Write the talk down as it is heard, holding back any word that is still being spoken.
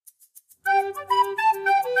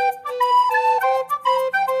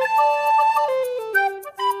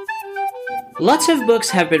Lots of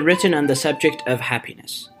books have been written on the subject of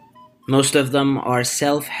happiness. Most of them are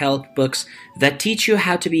self-help books that teach you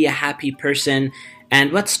how to be a happy person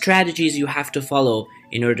and what strategies you have to follow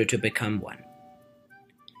in order to become one.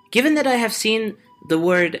 Given that I have seen the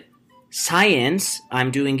word science,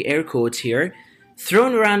 I'm doing air quotes here,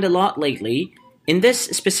 thrown around a lot lately, in this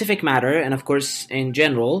specific matter, and of course in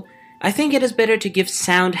general, I think it is better to give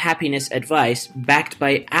sound happiness advice backed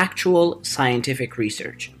by actual scientific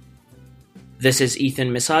research. This is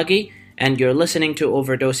Ethan Misagi, and you're listening to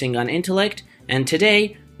Overdosing on Intellect, and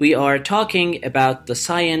today we are talking about the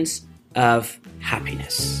science of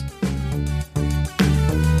happiness.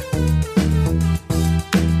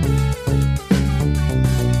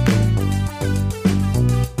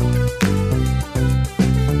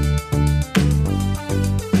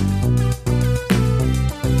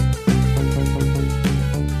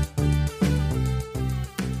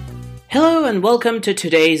 Hello and welcome to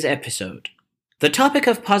today's episode. The topic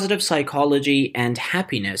of positive psychology and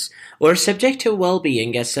happiness, or subjective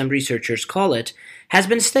well-being as some researchers call it, has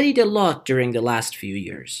been studied a lot during the last few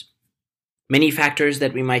years. Many factors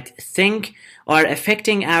that we might think are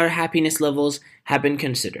affecting our happiness levels have been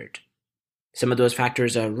considered. Some of those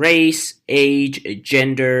factors are race, age,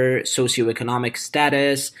 gender, socioeconomic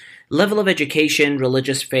status, level of education,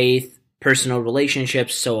 religious faith, personal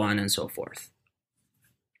relationships, so on and so forth.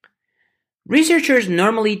 Researchers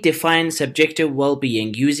normally define subjective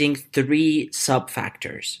well-being using three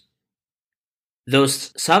sub-factors.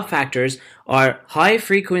 Those sub-factors are high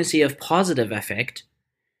frequency of positive affect,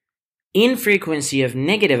 infrequency of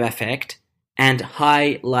negative affect, and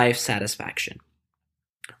high life satisfaction.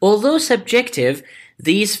 Although subjective,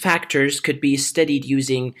 these factors could be studied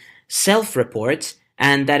using self-reports,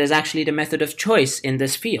 and that is actually the method of choice in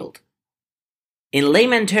this field. In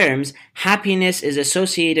layman terms, happiness is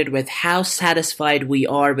associated with how satisfied we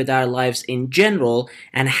are with our lives in general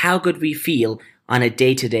and how good we feel on a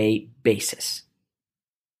day-to-day basis.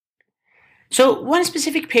 So, one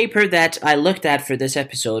specific paper that I looked at for this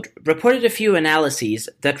episode reported a few analyses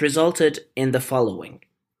that resulted in the following: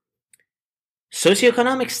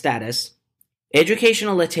 socioeconomic status,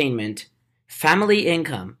 educational attainment, family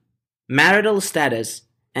income, marital status,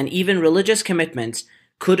 and even religious commitments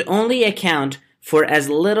could only account for as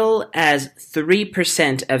little as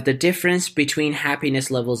 3% of the difference between happiness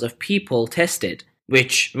levels of people tested,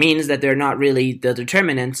 which means that they're not really the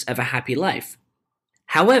determinants of a happy life.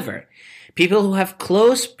 However, people who have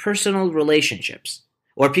close personal relationships,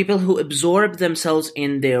 or people who absorb themselves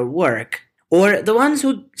in their work, or the ones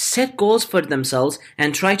who set goals for themselves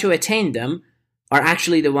and try to attain them, are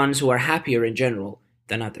actually the ones who are happier in general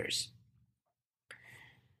than others.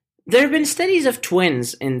 There have been studies of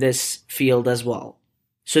twins in this field as well.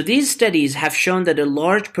 So these studies have shown that a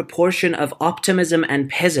large proportion of optimism and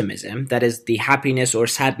pessimism, that is the happiness or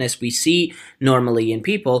sadness we see normally in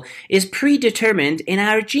people, is predetermined in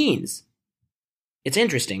our genes. It's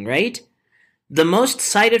interesting, right? The most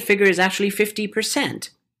cited figure is actually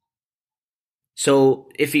 50%. So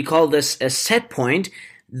if we call this a set point,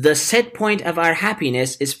 the set point of our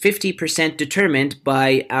happiness is 50% determined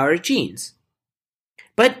by our genes.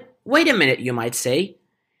 But wait a minute, you might say.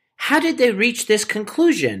 How did they reach this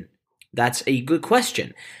conclusion? That's a good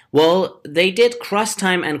question. Well, they did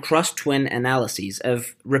cross-time and cross-twin analyses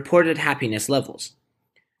of reported happiness levels.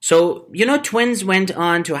 So, twins went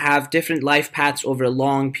on to have different life paths over a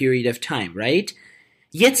long period of time, right?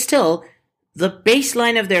 Yet still, the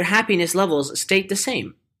baseline of their happiness levels stayed the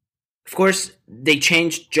same. Of course, they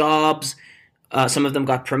changed jobs. Some of them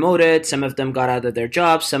got promoted. Some of them got out of their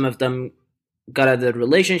jobs. Some of them got out of their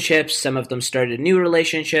relationships, some of them started new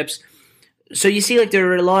relationships. So you see, there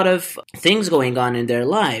are a lot of things going on in their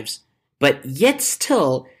lives, but yet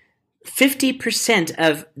still, 50%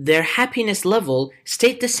 of their happiness level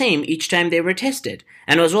stayed the same each time they were tested,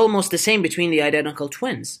 and was almost the same between the identical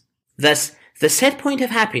twins. Thus, the set point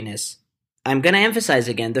of happiness, I'm going to emphasize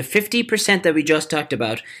again, the 50% that we just talked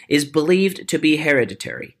about, is believed to be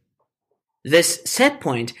hereditary. This set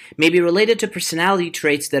point may be related to personality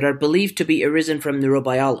traits that are believed to be arisen from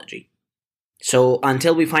neurobiology. So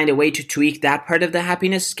until we find a way to tweak that part of the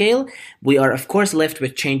happiness scale, we are of course left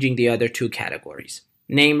with changing the other two categories,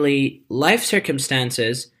 namely life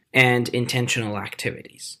circumstances and intentional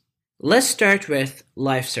activities. Let's start with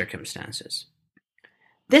life circumstances.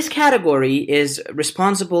 This category is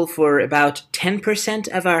responsible for about 10%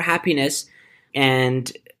 of our happiness,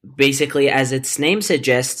 and basically, as its name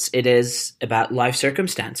suggests, it is about life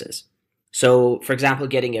circumstances. So, for example,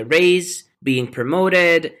 getting a raise, being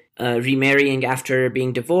promoted, remarrying after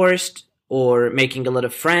being divorced, or making a lot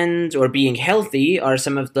of friends, or being healthy are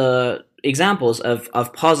some of the examples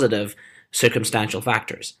of positive circumstantial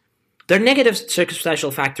factors. There are negative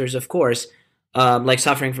circumstantial factors, of course, like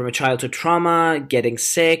suffering from a childhood trauma, getting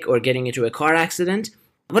sick, or getting into a car accident.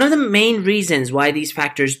 One of the main reasons why these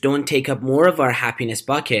factors don't take up more of our happiness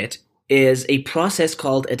bucket is a process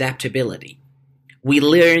called adaptability. We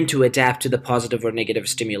learn to adapt to the positive or negative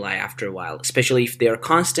stimuli after a while, especially if they are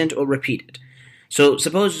constant or repeated. So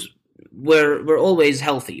suppose we're always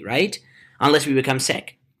healthy, right? Unless we become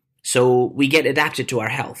sick. So we get adapted to our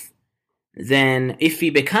health. Then if we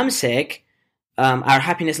become sick, our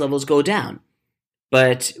happiness levels go down.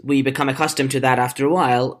 But we become accustomed to that after a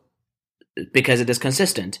while because it is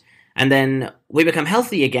consistent. And then we become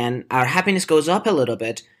healthy again, our happiness goes up a little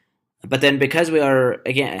bit, but then because we are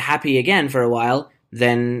again happy again for a while,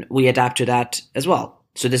 then we adapt to that as well.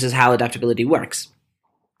 So this is how adaptability works.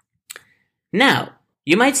 Now,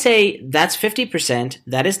 you might say that's 50%,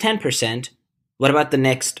 that is 10%. What about the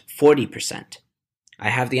next 40%? I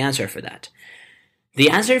have the answer for that. The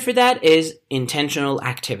answer for that is intentional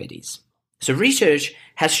activities. So research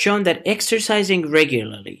has shown that exercising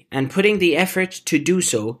regularly and putting the effort to do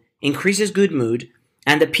so increases good mood,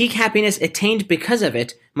 and the peak happiness attained because of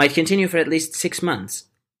it might continue for at least 6 months.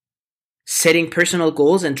 Setting personal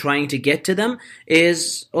goals and trying to get to them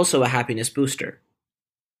is also a happiness booster.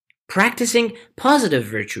 Practicing positive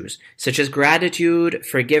virtues such as gratitude,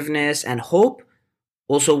 forgiveness, and hope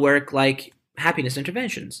also work like happiness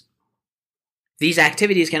interventions. These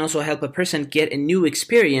activities can also help a person get a new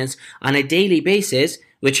experience on a daily basis,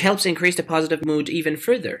 which helps increase the positive mood even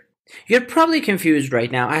further. You're probably confused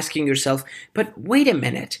right now, asking yourself, but wait a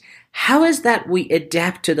minute, how is that we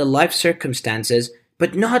adapt to the life circumstances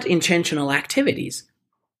but not intentional activities?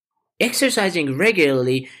 Exercising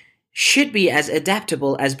regularly should be as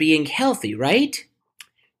adaptable as being healthy, right?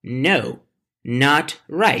 No, not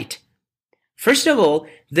right. First of all,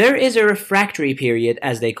 there is a refractory period,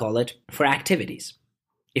 as they call it, for activities.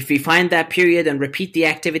 If we find that period and repeat the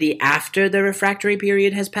activity after the refractory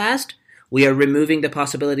period has passed, we are removing the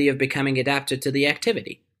possibility of becoming adapted to the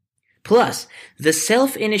activity. Plus, the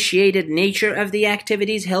self-initiated nature of the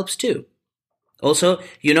activities helps too. Also,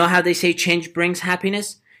 you know how they say change brings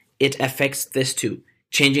happiness? It affects this too.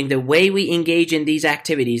 Changing the way we engage in these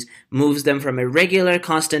activities moves them from a regular,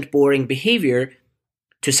 constant, boring behavior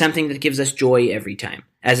to something that gives us joy every time,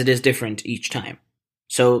 as it is different each time.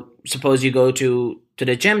 So suppose you go to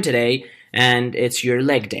the gym today and it's your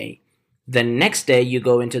leg day. The next day you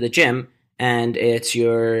go into the gym and it's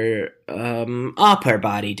your upper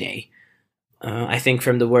body day. I think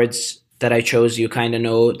from the words that I chose, you kind of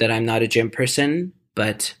know that I'm not a gym person,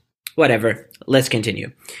 but whatever. Let's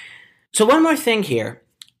continue. So one more thing here.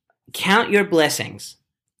 Count your blessings,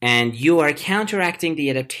 and you are counteracting the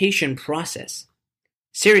adaptation process.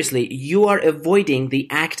 Seriously, you are avoiding the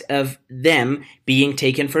act of them being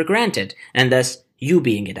taken for granted, and thus you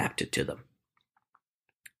being adapted to them.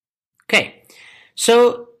 Okay,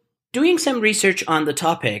 so doing some research on the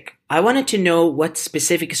topic, I wanted to know what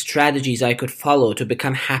specific strategies I could follow to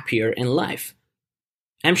become happier in life.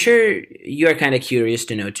 I'm sure you're kind of curious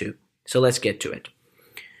to know too, so let's get to it.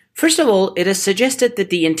 First of all, it is suggested that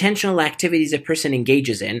the intentional activities a person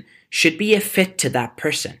engages in should be a fit to that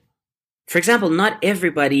person. For example, not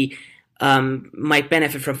everybody might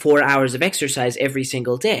benefit from 4 hours of exercise every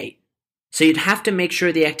single day. So you'd have to make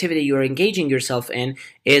sure the activity you're engaging yourself in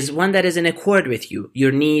is one that is in accord with you,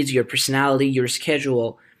 your needs, your personality, your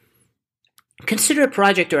schedule. Consider a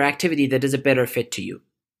project or activity that is a better fit to you.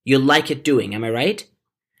 You'll like it doing, am I right?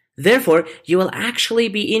 Therefore, you will actually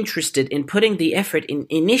be interested in putting the effort in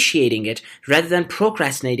initiating it rather than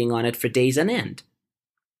procrastinating on it for days on end.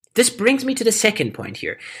 This brings me to the second point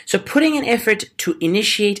here. So putting an effort to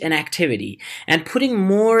initiate an activity and putting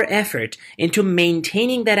more effort into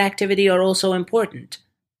maintaining that activity are also important.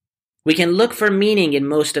 We can look for meaning in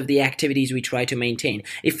most of the activities we try to maintain.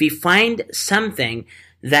 If we find something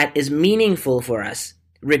that is meaningful for us,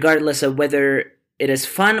 regardless of whether it is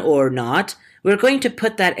fun or not, we're going to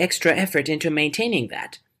put that extra effort into maintaining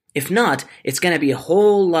that. If not, it's going to be a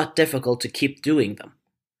whole lot difficult to keep doing them.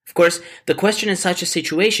 Of course, the question in such a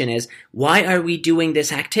situation is, why are we doing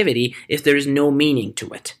this activity if there is no meaning to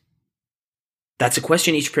it? That's a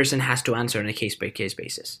question each person has to answer on a case-by-case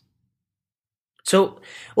basis. So,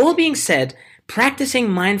 all being said, practicing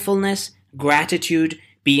mindfulness, gratitude,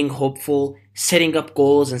 being hopeful, setting up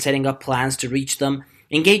goals and setting up plans to reach them,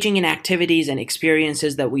 engaging in activities and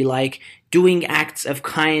experiences that we like, doing acts of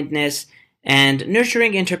kindness, and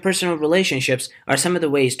nurturing interpersonal relationships are some of the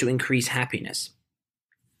ways to increase happiness.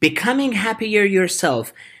 Becoming happier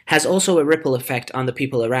yourself has also a ripple effect on the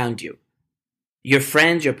people around you. your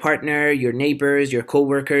friends, your partner, your neighbors, your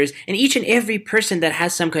coworkers, and each and every person that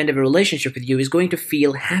has some kind of a relationship with you is going to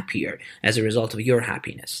feel happier as a result of your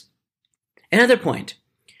happiness. Another point.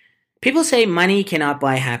 People say money cannot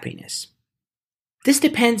buy happiness. This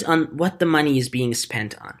depends on what the money is being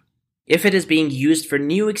spent on. If it is being used for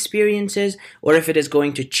new experiences or if it is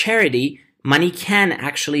going to charity, money can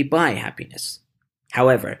actually buy happiness.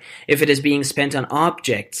 However, if it is being spent on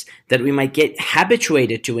objects that we might get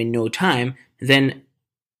habituated to in no time, then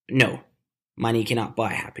no, money cannot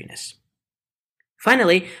buy happiness.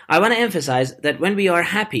 Finally, I want to emphasize that when we are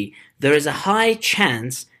happy, there is a high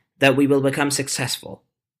chance that we will become successful.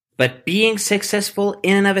 But being successful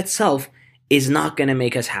in and of itself is not going to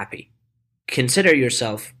make us happy. Consider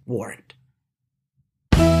yourself warned.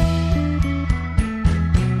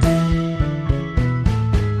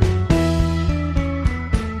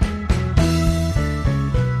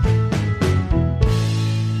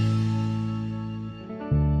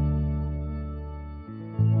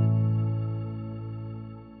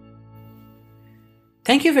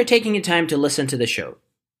 Thank you for taking the time to listen to the show.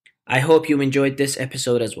 I hope you enjoyed this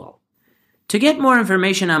episode as well. To get more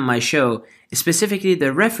information on my show, specifically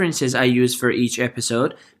the references I use for each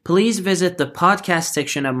episode, please visit the podcast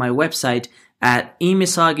section of my website at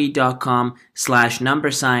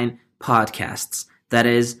emisagi.com/podcasts. That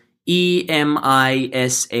is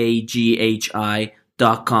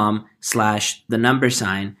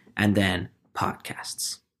emisagi.com/, and then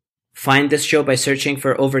podcasts. Find this show by searching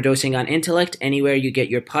for Overdosing on Intellect anywhere you get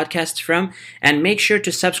your podcasts from, and make sure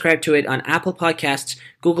to subscribe to it on Apple Podcasts,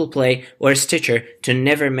 Google Play, or Stitcher to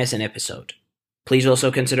never miss an episode. Please also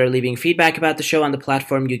consider leaving feedback about the show on the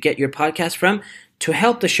platform you get your podcast from to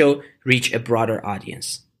help the show reach a broader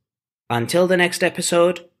audience. Until the next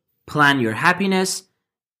episode, plan your happiness,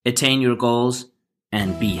 attain your goals,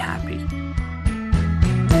 and be happy.